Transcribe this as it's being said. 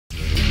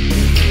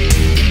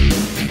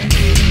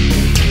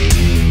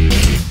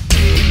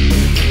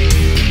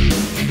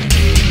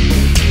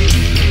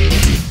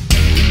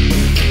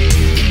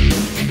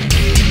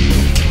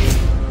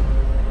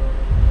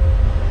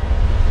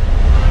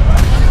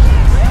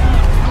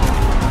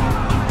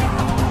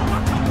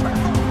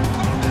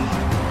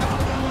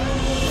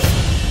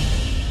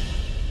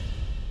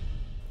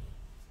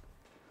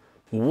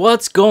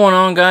What's going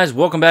on, guys?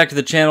 Welcome back to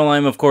the channel.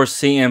 I'm of course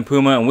CM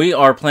Puma, and we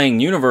are playing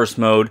Universe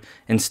mode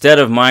instead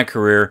of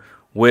MyCareer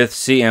with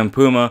CM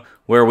Puma,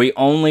 where we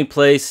only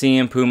play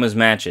CM Puma's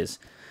matches.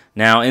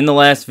 Now, in the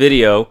last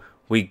video,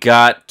 we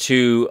got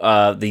to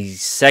the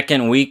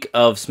second week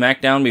of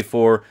SmackDown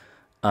before,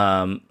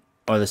 or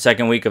the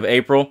second week of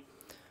April.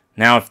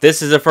 Now, if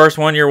this is the first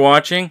one you're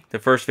watching, the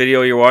first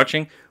video you're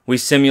watching, we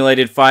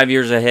simulated 5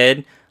 years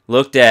ahead,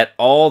 looked at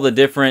all the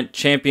different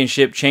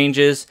championship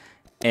changes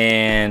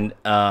and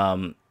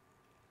the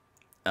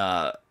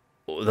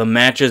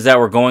matches that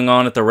were going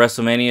on at the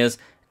WrestleManias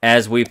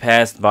as we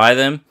passed by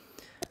them.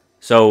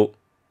 So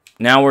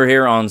now we're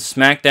here on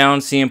SmackDown.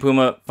 CM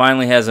Puma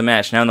finally has a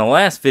match. Now in the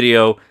last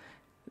video,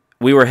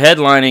 we were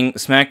headlining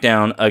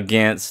SmackDown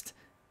against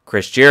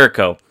Chris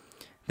Jericho.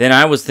 Then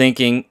I was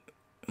thinking,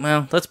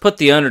 well, let's put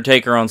The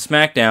Undertaker on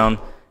SmackDown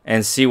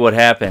and see what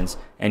happens.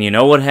 And you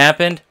know what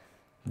happened?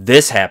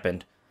 This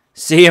happened.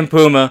 CM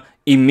Puma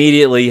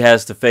immediately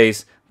has to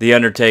face The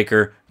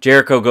Undertaker.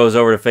 Jericho goes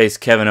over to face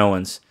Kevin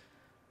Owens.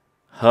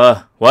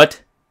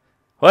 What?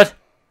 What?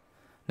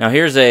 Now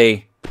here's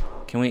a...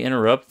 Can we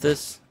interrupt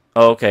this?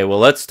 Oh, okay, well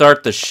let's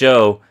start the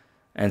show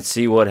and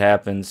see what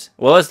happens.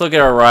 Well, let's look at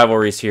our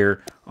rivalries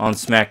here on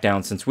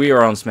SmackDown, since we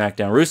are on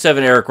SmackDown. Rusev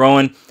and Eric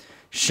Rowan,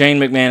 Shane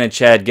McMahon and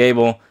Chad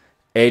Gable,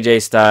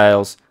 AJ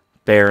Styles,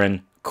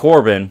 Baron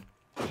Corbin.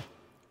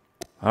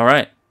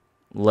 Alright,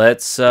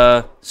 let's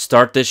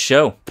start this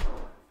show.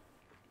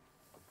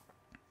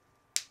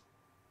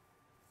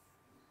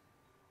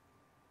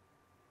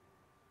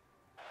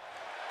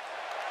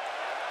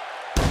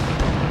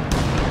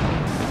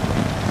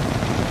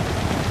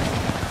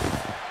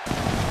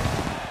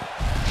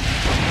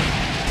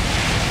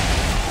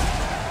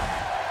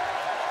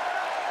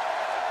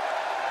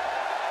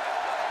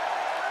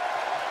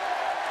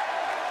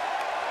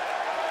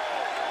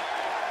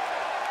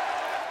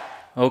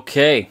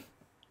 Okay,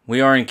 we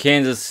are in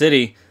Kansas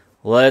City.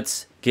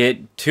 Let's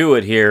get to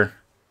it here.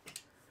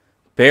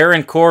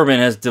 Baron Corbin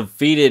has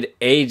defeated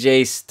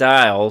AJ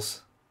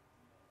Styles.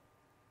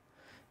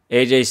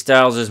 AJ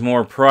Styles is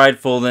more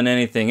prideful than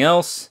anything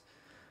else.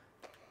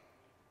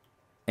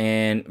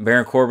 And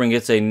Baron Corbin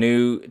gets a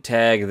new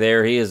tag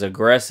there. He is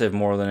aggressive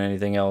more than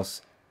anything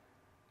else.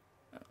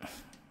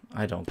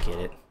 I don't get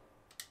it.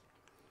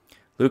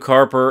 Luke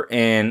Harper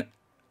and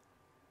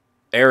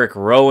Eric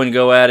Rowan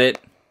go at it.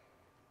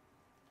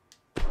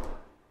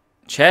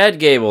 Chad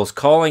Gable's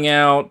calling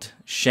out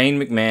Shane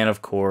McMahon,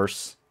 of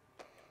course.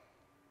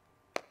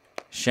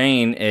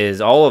 Shane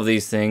is all of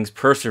these things.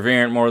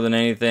 Perseverant more than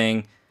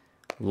anything.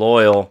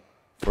 Loyal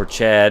for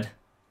Chad.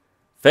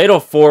 Fatal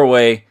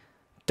 4-way.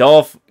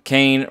 Dolph,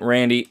 Kane,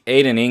 Randy,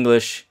 Aiden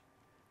English.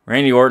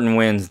 Randy Orton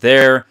wins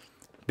there.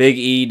 Big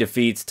E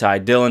defeats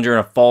Ty Dillinger in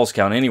a Falls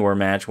Count Anywhere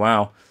match.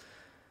 Wow.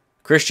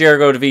 Chris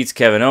Jericho defeats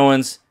Kevin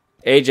Owens.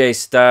 AJ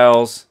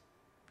Styles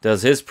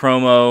does his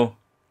promo.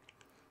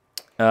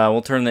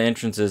 We'll turn the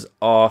entrances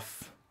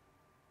off.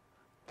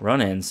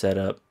 Run-in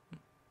setup.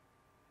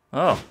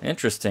 Oh,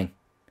 interesting.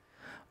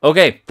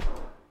 Okay.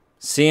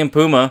 CM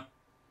Puma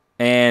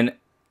and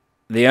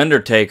The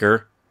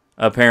Undertaker,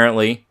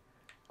 apparently,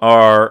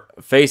 are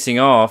facing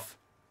off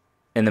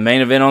in the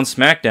main event on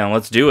SmackDown.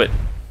 Let's do it.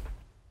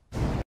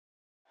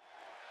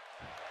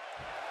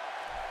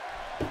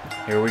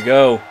 Here we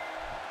go.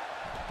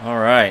 All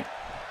right.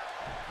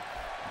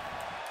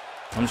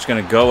 I'm just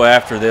going to go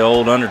after the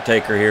old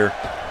Undertaker here.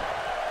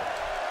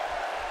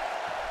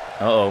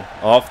 Uh-oh,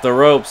 off the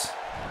ropes.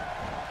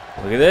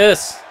 Look at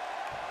this.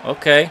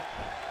 Okay.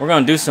 We're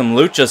going to do some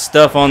lucha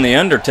stuff on The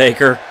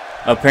Undertaker,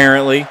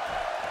 apparently.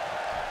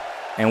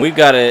 And we've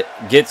got to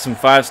get some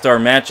 5-star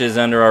matches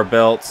under our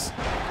belts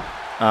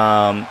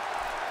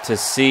to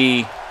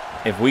see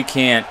if we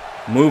can't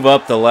move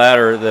up the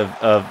ladder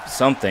of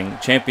something.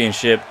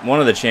 Championship, one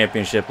of the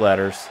championship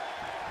ladders.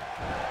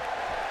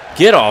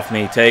 Get off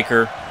me,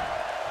 Taker.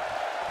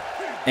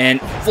 And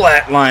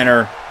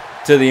flatliner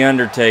to The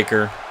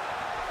Undertaker.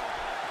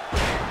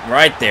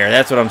 Right there,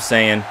 that's what I'm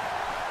saying.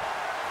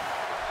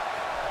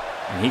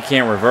 And he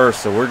can't reverse,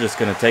 so we're just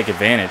going to take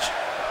advantage.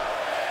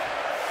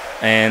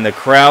 And the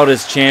crowd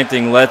is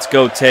chanting, "Let's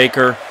go,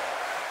 Taker."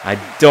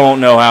 I don't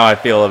know how I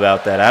feel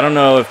about that. I don't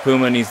know if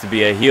Puma needs to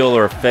be a heel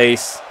or a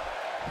face.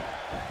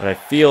 But I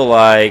feel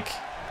like...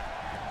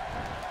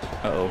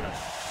 Uh-oh.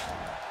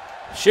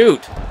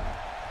 Shoot!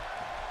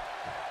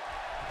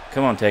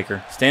 Come on,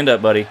 Taker. Stand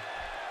up, buddy.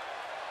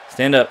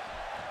 Stand up.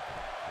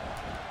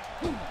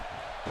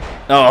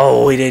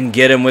 Oh, we didn't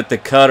get him with the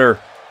cutter.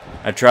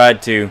 I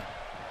tried to.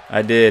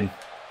 I did.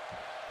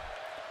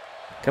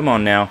 Come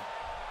on now.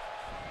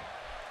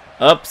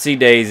 Upsy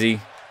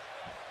daisy.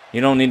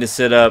 You don't need to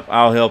sit up.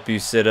 I'll help you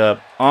sit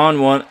up. On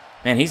one.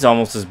 Man, he's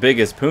almost as big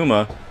as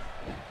Puma.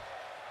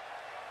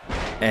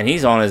 And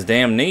he's on his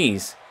damn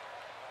knees.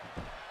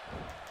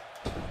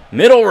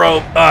 Middle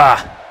rope.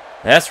 Ah,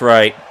 that's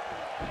right.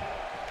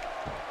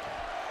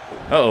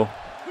 Uh-oh.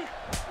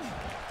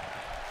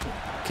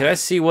 Can I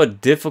see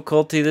what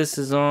difficulty this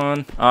is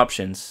on?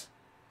 Options.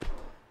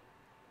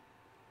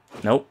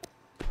 Nope.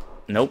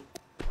 Nope.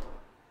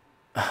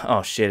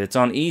 Oh, shit. It's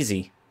on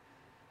easy.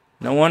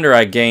 No wonder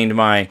I gained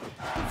my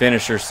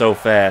finisher so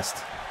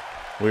fast.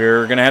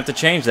 We're going to have to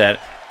change that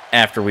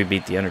after we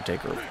beat The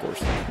Undertaker, of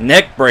course.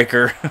 Neck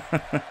breaker.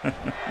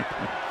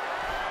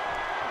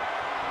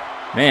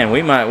 Man,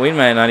 we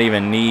might not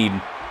even need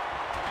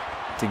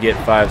to get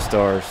 5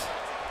 stars.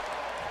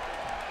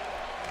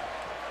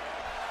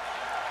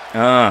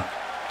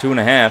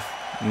 2.5.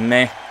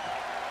 Meh.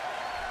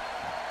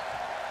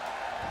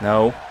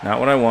 No, not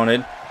what I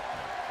wanted.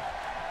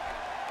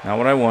 Not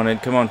what I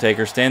wanted. Come on,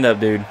 Taker. Stand up,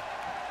 dude.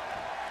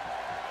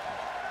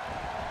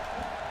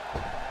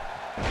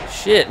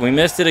 Shit, we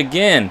missed it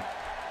again.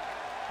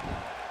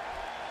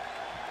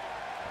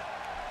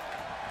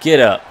 Get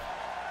up.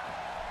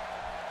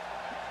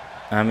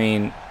 I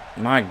mean,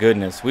 my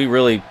goodness. We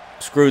really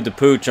screwed the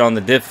pooch on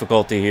the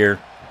difficulty here.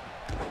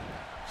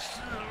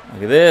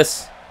 Look at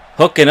this.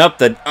 Hooking up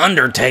the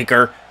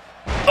Undertaker.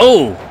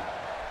 Oh!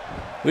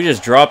 We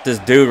just dropped this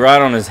dude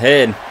right on his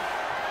head.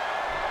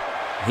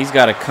 He's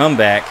got a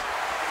comeback.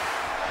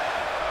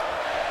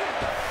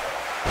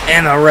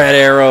 And the red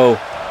arrow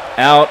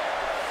out.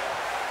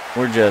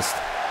 We're just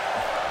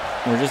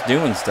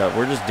doing stuff.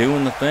 We're just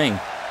doing the thing.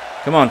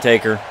 Come on,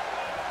 Taker.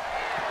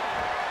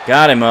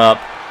 Got him up.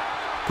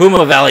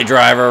 Puma Valley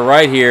Driver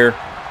right here.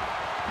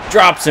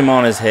 Drops him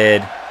on his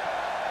head.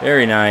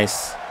 Very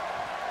nice.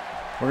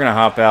 We're gonna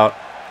hop out.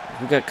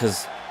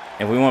 Because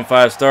if we want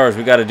 5 stars,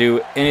 we got to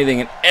do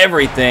anything and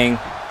everything.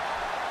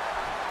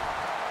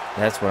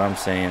 That's what I'm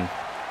saying.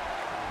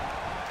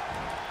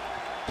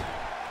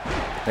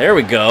 There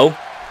we go.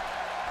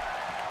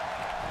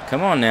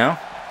 Come on now.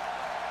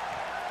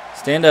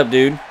 Stand up,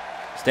 dude.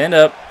 Stand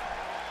up.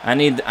 I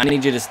need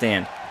you to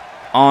stand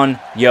on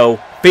your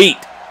feet.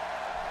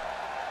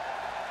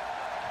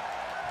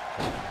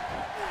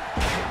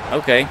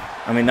 Okay.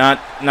 I mean,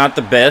 not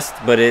the best,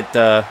 but it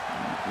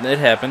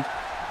happened.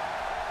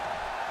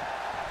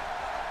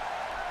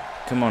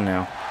 Come on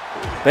now.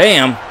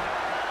 Bam.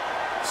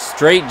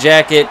 Straight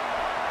jacket.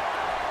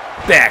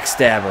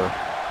 Backstabber.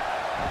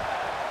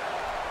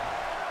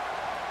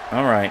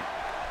 All right.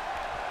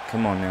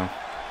 Come on now.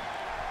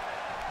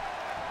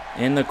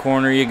 In the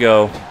corner you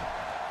go.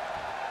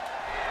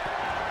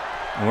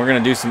 And we're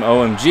going to do some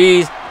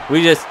OMGs.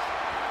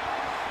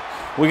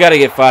 We got to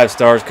get 5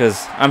 stars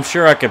because I'm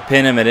sure I could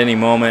pin him at any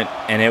moment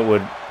and I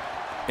would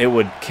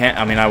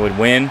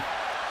win.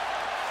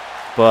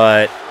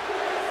 But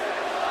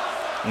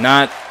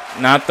not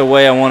the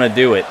way I want to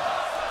do it.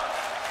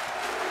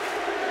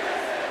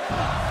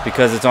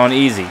 Because it's on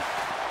easy.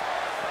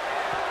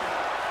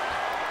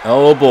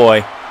 Oh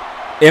boy.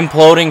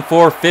 Imploding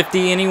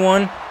 450,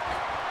 anyone?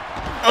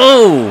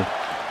 Oh!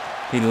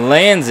 He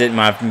lands it,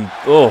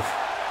 oh.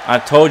 I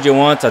told you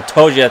once, I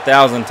told you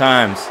 1,000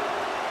 times.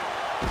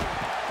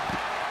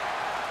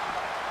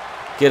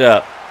 Get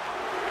up.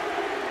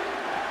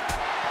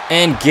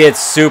 And gets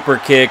super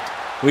kicked.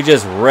 We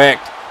just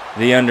wrecked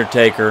The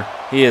Undertaker.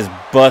 He is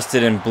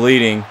busted and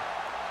bleeding.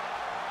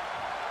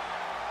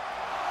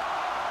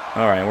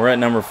 Alright, we're at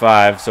number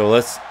 5, so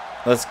let's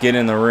get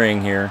in the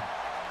ring here.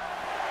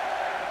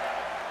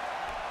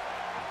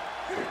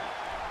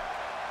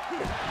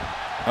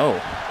 Oh.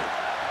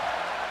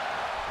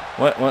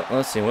 What?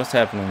 Let's see, what's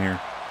happening here?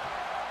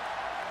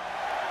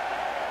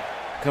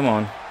 Come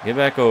on, get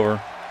back over.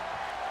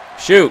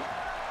 Shoot!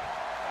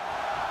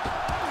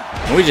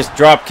 We just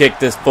drop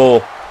kicked this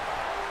fool.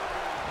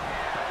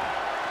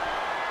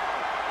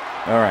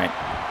 Alright.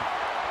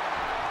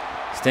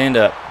 Stand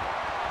up.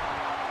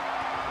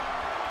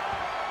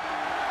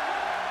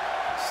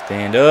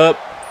 Stand up.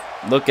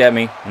 Look at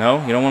me.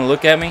 No, you don't want to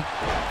look at me?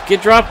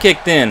 Get drop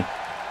kicked then.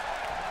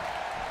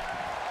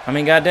 I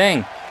mean, god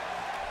dang.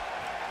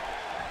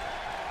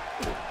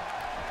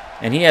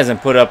 And he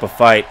hasn't put up a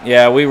fight.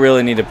 Yeah, we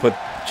really need to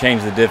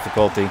change the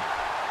difficulty.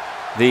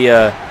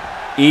 The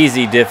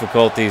easy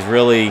difficulty is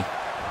really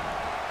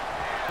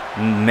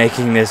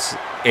making this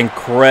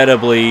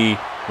incredibly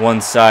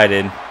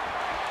one-sided.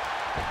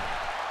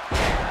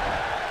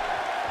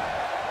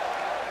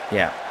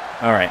 Yeah.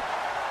 All right.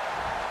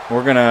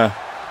 We're gonna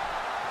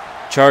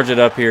charge it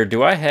up here.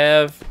 Do I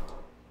have?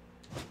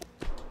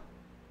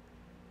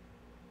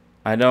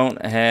 I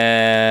don't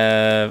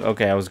have.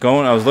 Okay, I was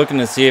looking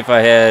to see if I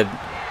had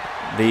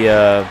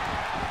the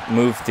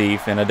move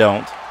thief, and I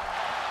don't.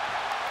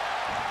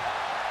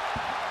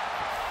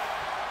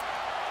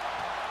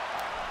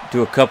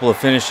 Do a couple of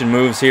finishing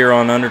moves here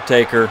on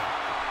Undertaker.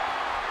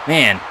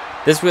 Man,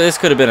 this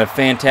could have been a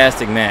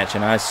fantastic match,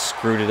 and I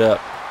screwed it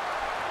up.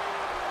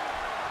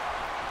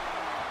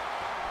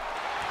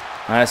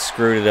 I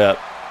screwed it up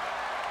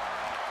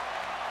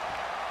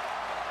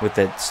with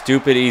that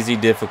stupid easy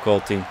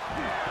difficulty.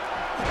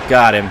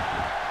 Got him.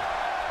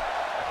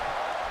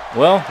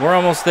 Well, we're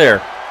almost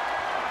there.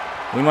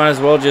 We might as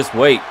well just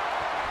wait.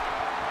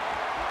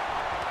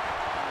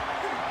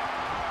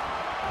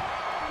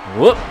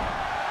 Whoop.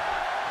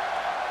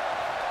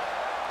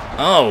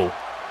 Oh.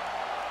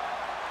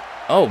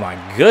 Oh my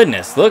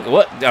goodness. Look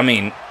what, I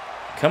mean,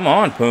 come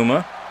on,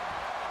 Puma.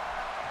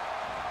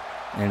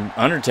 And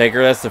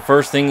Undertaker, that's the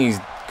first thing he's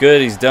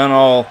good. He's done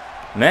all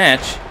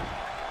match.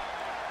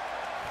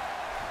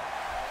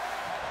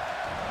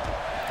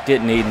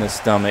 Getting kneed in the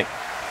stomach.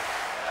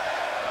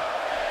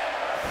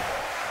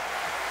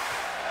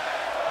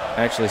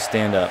 Actually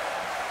stand up.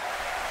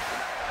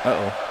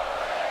 Uh-oh.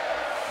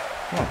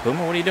 Come on,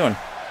 Puma, what are you doing?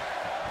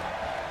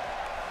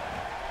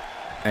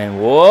 And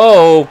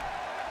whoa!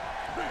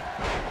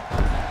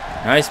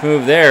 Nice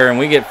move there, and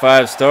we get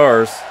 5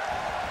 stars.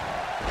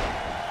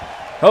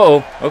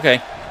 Uh-oh,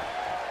 okay.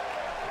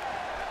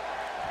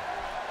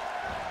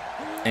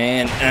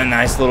 And a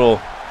nice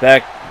little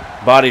back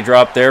body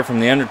drop there from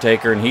The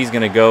Undertaker, and he's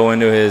going to go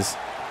into his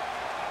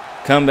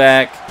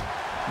comeback.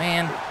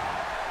 Man,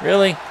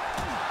 really?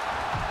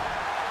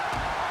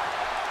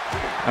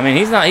 I mean,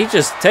 he's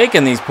just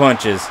taking these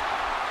punches.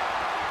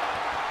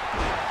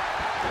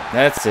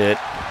 That's it.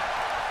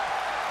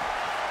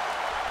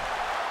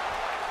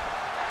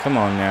 Come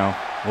on now.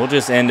 We'll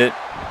just end it.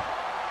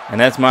 And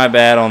that's my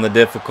bad on the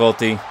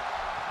difficulty.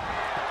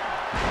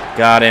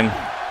 Got him.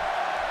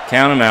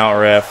 Count him out,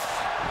 ref.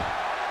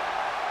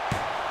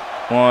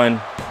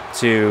 1,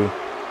 2,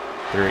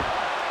 3.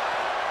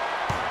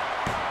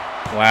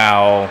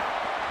 Wow.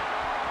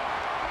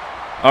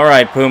 All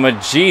right, Puma.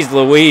 Jeez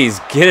Louise.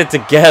 Get it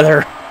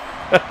together.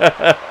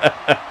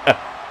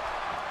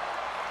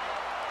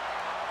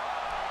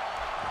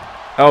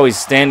 Oh, he's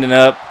standing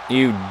up.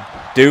 You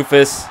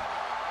doofus.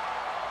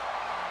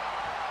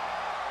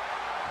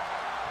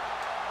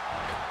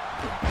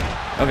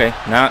 Okay,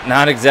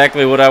 not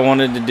exactly what I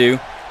wanted to do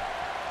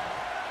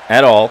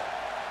at all.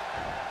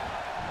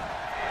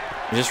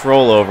 Just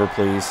roll over,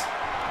 please.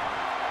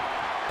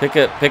 Pick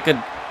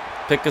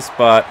a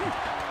spot.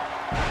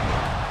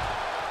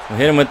 We'll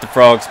hit him with the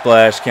frog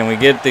splash. Can we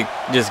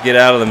just get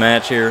out of the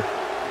match here?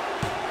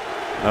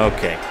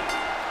 Okay.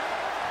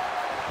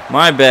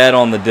 My bad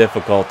on the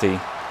difficulty.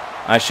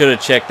 I should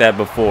have checked that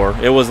before.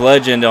 It was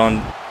legend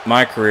on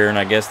MyCareer, and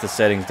I guess the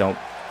settings don't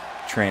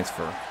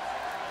transfer.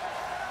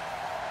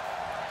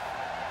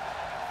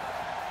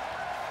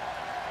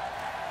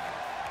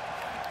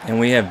 And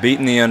we have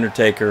beaten The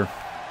Undertaker.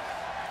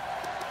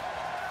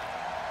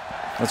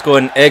 Let's go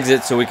ahead and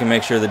exit so we can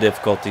make sure the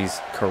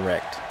difficulty's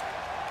correct.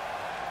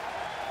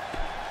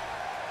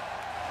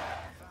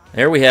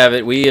 There we have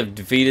it. We have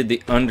defeated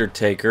The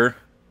Undertaker.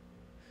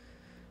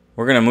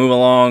 We're going to move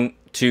along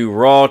to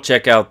Raw.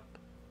 Check out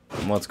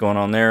what's going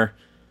on there.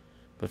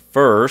 But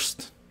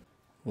first,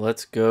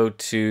 let's go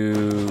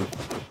to...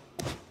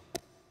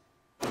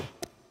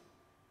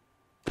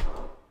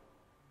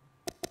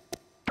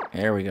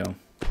 There we go.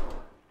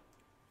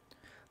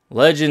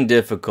 Legend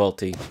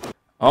difficulty.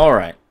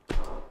 Alright.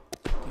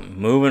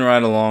 Moving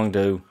right along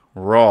to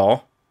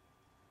Raw.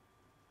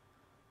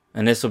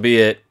 And this will be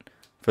it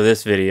for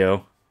this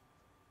video.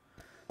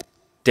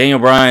 Daniel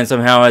Bryan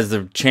somehow has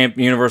the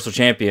Universal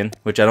Champion,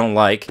 which I don't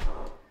like.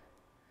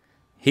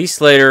 Heath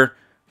Slater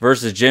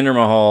versus Jinder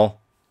Mahal.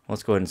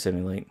 Let's go ahead and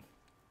simulate.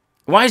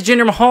 Why is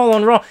Jinder Mahal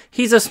on Raw?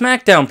 He's a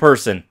SmackDown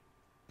person.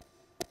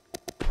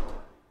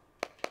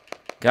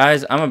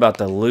 Guys, I'm about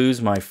to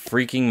lose my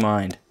freaking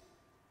mind.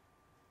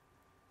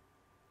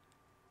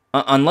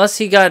 Unless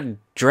he got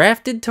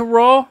drafted to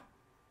Raw?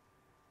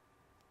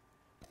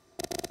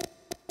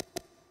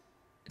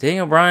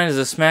 Daniel Bryan is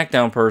a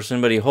SmackDown person,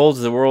 but he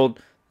holds the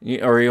world,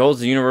 or he holds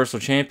the Universal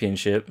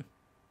Championship.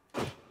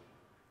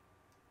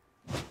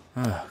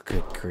 Oh,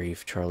 good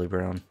grief, Charlie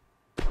Brown.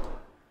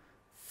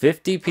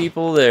 50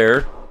 people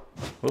there.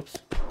 Whoops.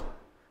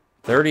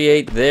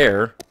 38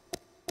 there.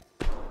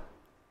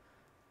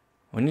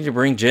 We need to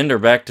bring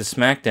Jinder back to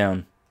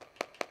SmackDown.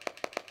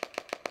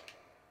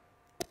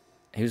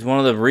 He was one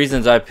of the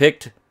reasons I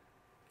picked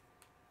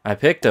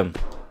him.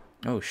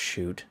 Oh,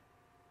 shoot.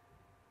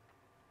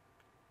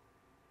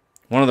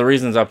 One of the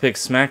reasons I picked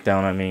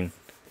SmackDown, I mean.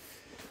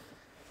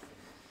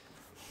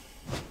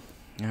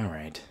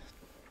 Alright.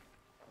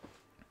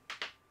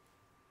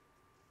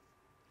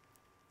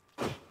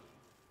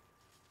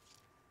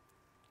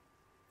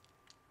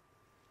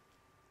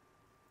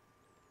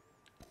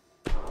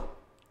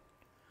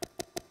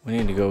 We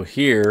need to go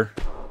here.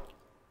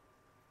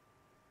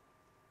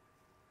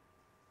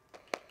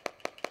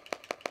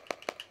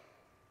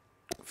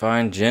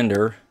 Find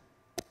Jinder.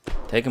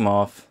 Take him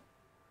off.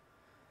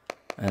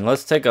 And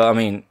let's take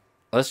a,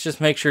 let's just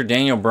make sure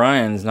Daniel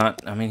Bryan's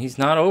not, he's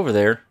not over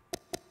there.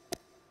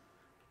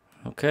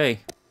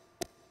 Okay.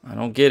 I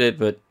don't get it,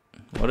 but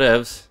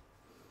whatevs.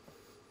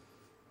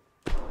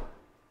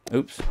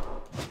 Oops.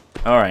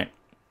 Alright.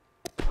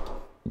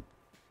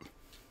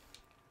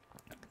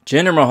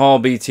 Jinder Mahal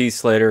beats Heath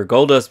Slater.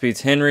 Goldust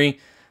beats Henry.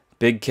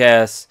 Big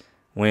Cass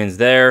wins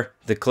there.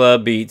 The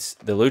Club beats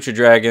the Lucha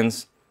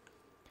Dragons.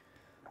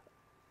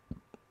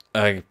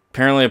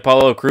 Apparently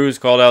Apollo Crews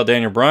called out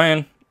Daniel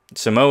Bryan.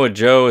 Samoa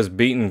Joe has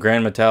beaten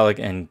Grand Metalik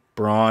and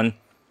Braun.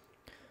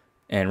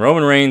 And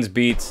Roman Reigns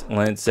beats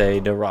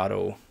Lince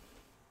Dorado.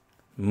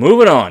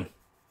 Moving on.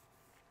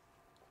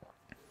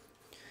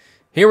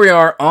 Here we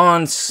are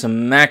on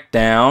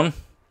SmackDown.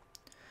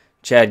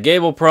 Chad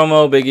Gable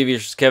promo. Big E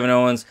versus Kevin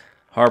Owens.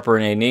 Harper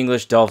and Aiden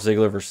English. Dolph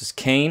Ziggler versus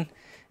Kane.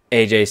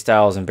 AJ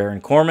Styles and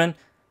Baron Corbin.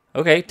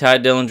 Okay, Ty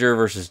Dillinger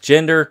versus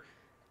Jinder.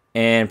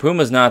 And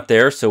Puma's not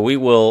there, so we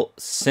will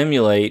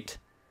simulate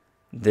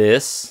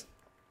this.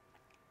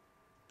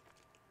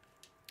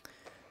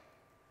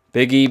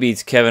 Big E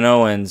beats Kevin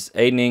Owens.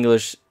 Aiden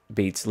English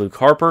beats Luke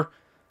Harper.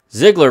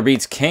 Ziggler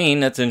beats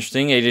Kane. That's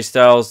interesting. AJ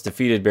Styles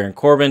defeated Baron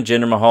Corbin.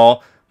 Jinder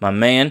Mahal, my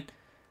man,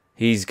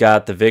 he's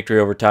got the victory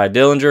over Ty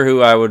Dillinger,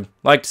 who I would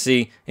like to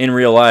see in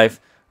real life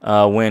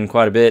win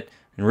quite a bit.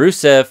 And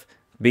Rusev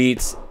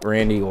beats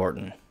Randy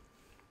Orton.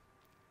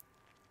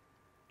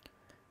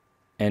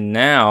 And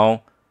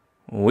now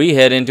we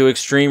head into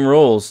Extreme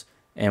Rules.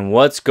 And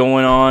what's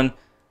going on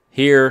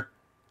here?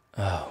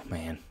 Oh,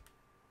 man.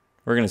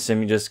 We're going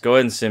to just go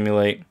ahead and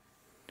simulate.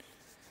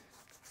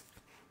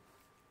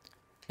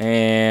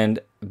 And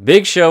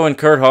Big Show and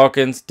Kurt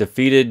Hawkins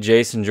defeated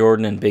Jason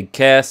Jordan and Big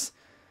Cass.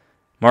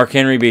 Mark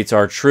Henry beats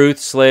R-Truth.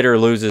 Slater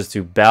loses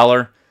to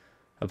Balor.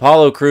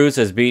 Apollo Crews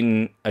has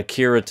beaten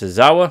Akira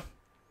Tozawa.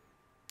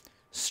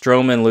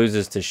 Strowman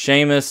loses to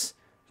Sheamus.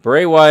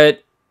 Bray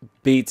Wyatt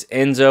beats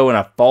Enzo in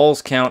a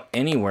Falls Count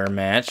Anywhere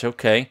match.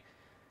 Okay.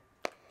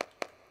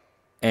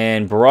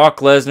 And Brock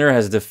Lesnar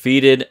has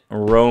defeated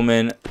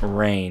Roman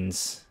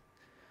Reigns.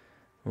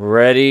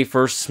 Ready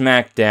for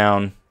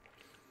SmackDown.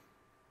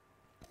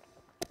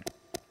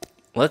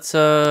 Let's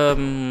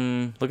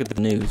look at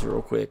the news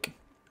real quick.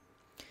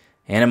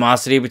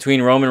 Animosity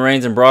between Roman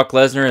Reigns and Brock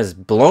Lesnar has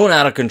blown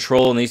out of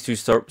control, and these two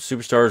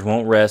superstars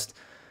won't rest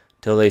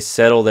till they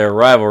settle their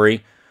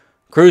rivalry.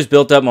 Crews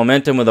built up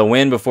momentum with a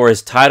win before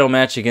his title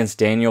match against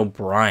Daniel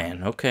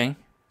Bryan. Okay.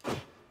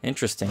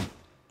 Interesting.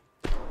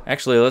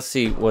 Actually, let's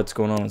see what's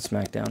going on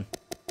SmackDown.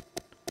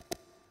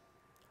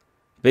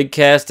 Big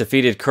Cass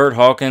defeated Kurt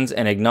Hawkins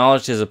and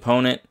acknowledged his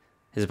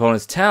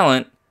opponent's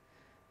talent,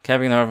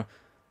 capping the...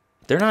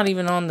 They're not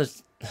even on the...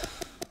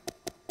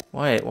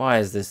 Why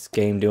is this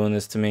game doing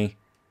this to me?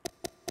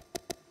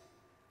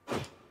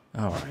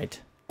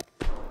 Alright.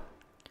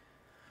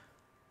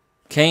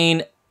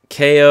 Kane,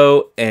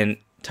 KO, and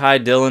Ty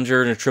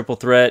Dillinger in a triple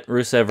threat.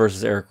 Rusev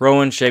versus Eric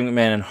Rowan. Shane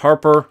McMahon and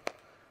Harper.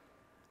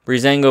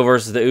 Breezango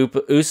versus the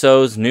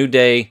Usos. New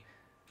Day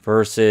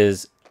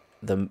versus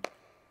the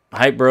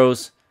Hype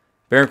Bros.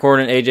 Baron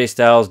Corbin, AJ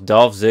Styles,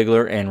 Dolph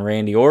Ziggler, and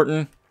Randy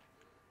Orton.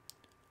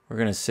 We're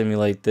going to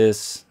simulate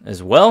this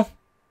as well.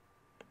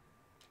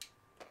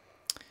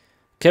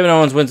 Kevin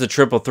Owens wins the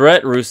triple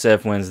threat.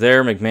 Rusev wins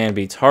there. McMahon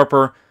beats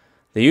Harper.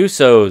 The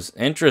Usos,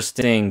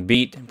 interesting,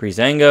 beat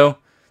Breezango.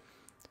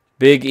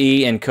 Big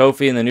E and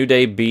Kofi and the New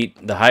Day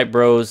beat the Hype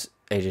Bros.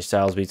 AJ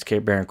Styles beats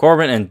Baron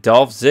Corbin. And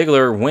Dolph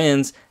Ziggler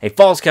wins a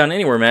Falls Count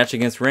Anywhere match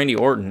against Randy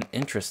Orton.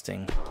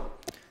 Interesting.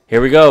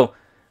 Here we go.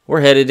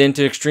 We're headed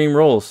into Extreme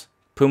Rules.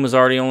 Puma's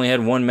already only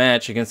had one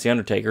match against The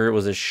Undertaker. It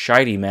was a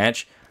shitey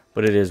match,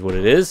 but it is what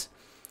it is.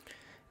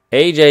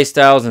 AJ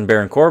Styles and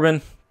Baron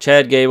Corbin.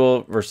 Chad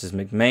Gable versus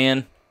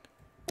McMahon.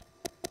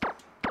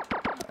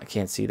 I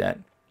can't see that.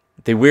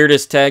 The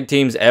weirdest tag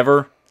teams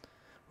ever.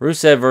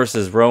 Rusev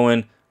versus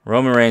Rowan.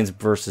 Roman Reigns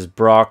versus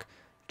Brock.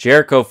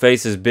 Jericho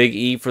faces Big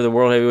E for the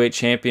World Heavyweight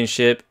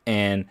Championship.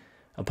 And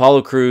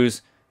Apollo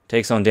Crews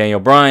takes on Daniel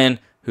Bryan,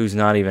 who's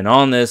not even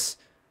on this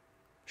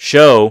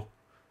show,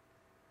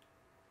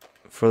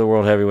 for the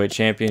World Heavyweight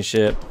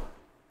Championship.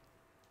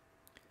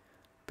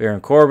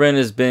 Baron Corbin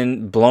has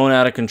been blown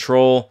out of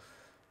control.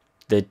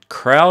 The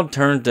crowd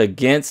turned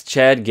against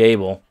Chad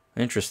Gable.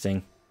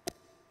 Interesting.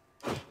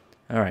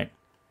 All right.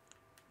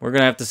 We're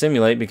going to have to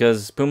simulate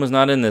because Puma's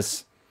not in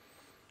this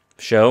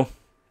show.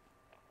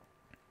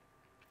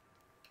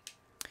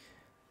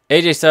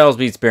 AJ Styles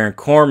beats Baron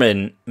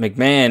Corbin.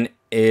 McMahon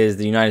is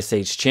the United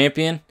States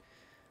champion.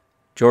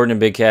 Jordan and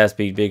Big Cass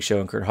beat Big Show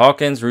and Kurt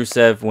Hawkins.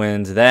 Rusev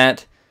wins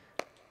that.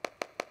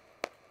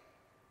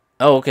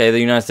 Oh, okay. The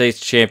United States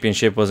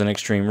Championship was an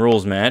Extreme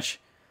Rules match.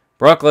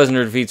 Brock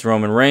Lesnar defeats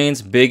Roman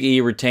Reigns. Big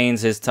E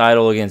retains his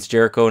title against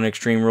Jericho in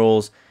Extreme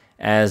Rules,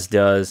 as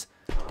does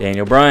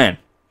Daniel Bryan.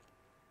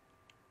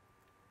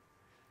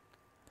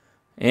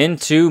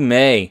 Into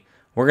May.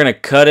 We're going to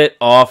cut it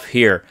off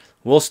here.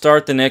 We'll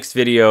start the next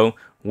video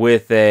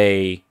with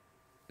a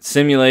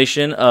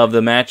simulation of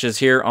the matches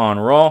here on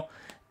Raw,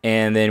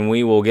 and then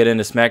we will get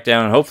into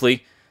SmackDown, and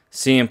hopefully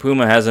CM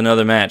Puma has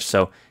another match.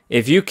 So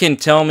if you can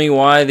tell me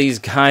why these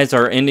guys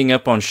are ending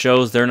up on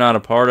shows they're not a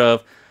part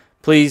of,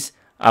 please,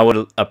 I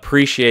would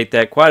appreciate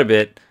that quite a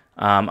bit.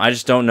 I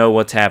just don't know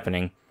what's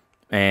happening,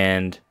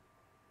 and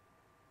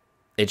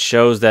it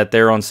shows that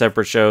they're on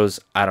separate shows.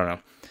 I don't know.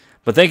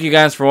 But thank you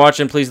guys for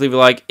watching. Please leave a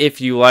like if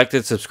you liked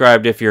it,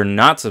 subscribed if you're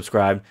not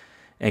subscribed,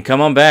 and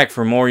come on back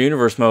for more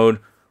Universe Mode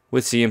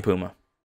with CM Puma.